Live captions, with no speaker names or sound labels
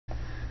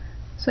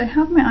So I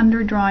have my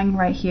underdrawing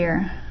right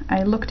here.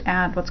 I looked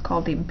at what's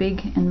called the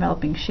big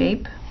enveloping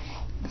shape.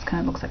 This kind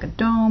of looks like a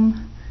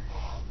dome.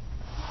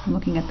 I'm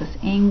looking at this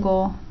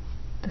angle.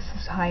 This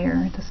is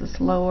higher, this is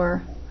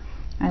lower.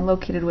 I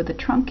located where the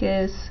trunk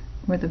is,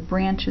 where the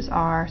branches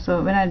are.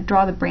 So when I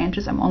draw the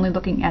branches, I'm only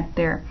looking at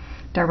their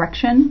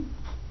direction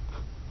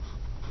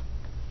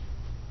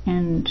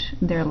and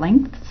their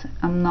lengths.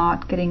 I'm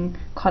not getting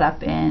caught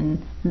up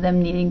in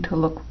them needing to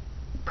look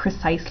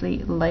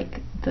precisely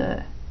like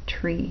the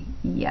tree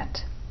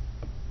yet.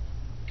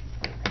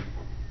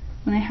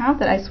 When I have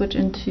that, I switch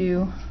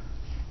into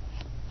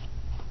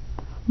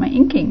my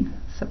inking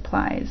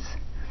supplies.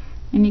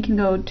 And you can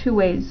go two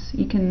ways.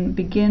 You can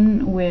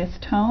begin with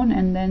tone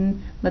and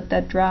then let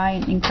that dry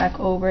and ink back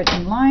over it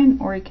in line,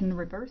 or you can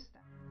reverse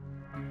that.